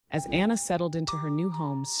As Anna settled into her new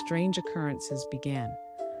home, strange occurrences began.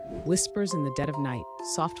 Whispers in the dead of night,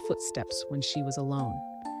 soft footsteps when she was alone.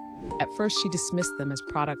 At first, she dismissed them as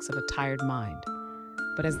products of a tired mind.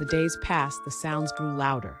 But as the days passed, the sounds grew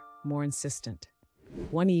louder, more insistent.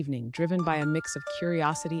 One evening, driven by a mix of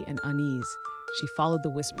curiosity and unease, she followed the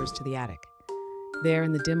whispers to the attic. There,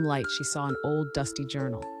 in the dim light, she saw an old, dusty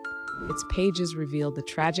journal. Its pages revealed the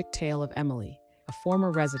tragic tale of Emily, a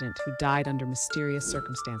former resident who died under mysterious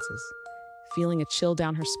circumstances. Feeling a chill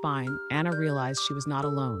down her spine, Anna realized she was not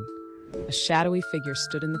alone. A shadowy figure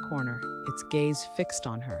stood in the corner, its gaze fixed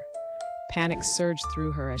on her. Panic surged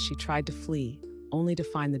through her as she tried to flee, only to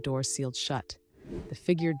find the door sealed shut. The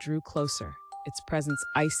figure drew closer, its presence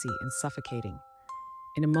icy and suffocating.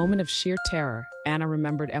 In a moment of sheer terror, Anna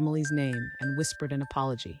remembered Emily's name and whispered an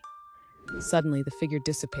apology. Suddenly, the figure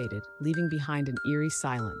dissipated, leaving behind an eerie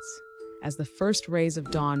silence. As the first rays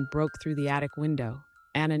of dawn broke through the attic window,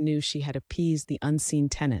 Anna knew she had appeased the unseen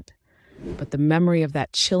tenant. But the memory of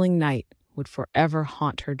that chilling night would forever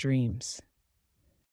haunt her dreams.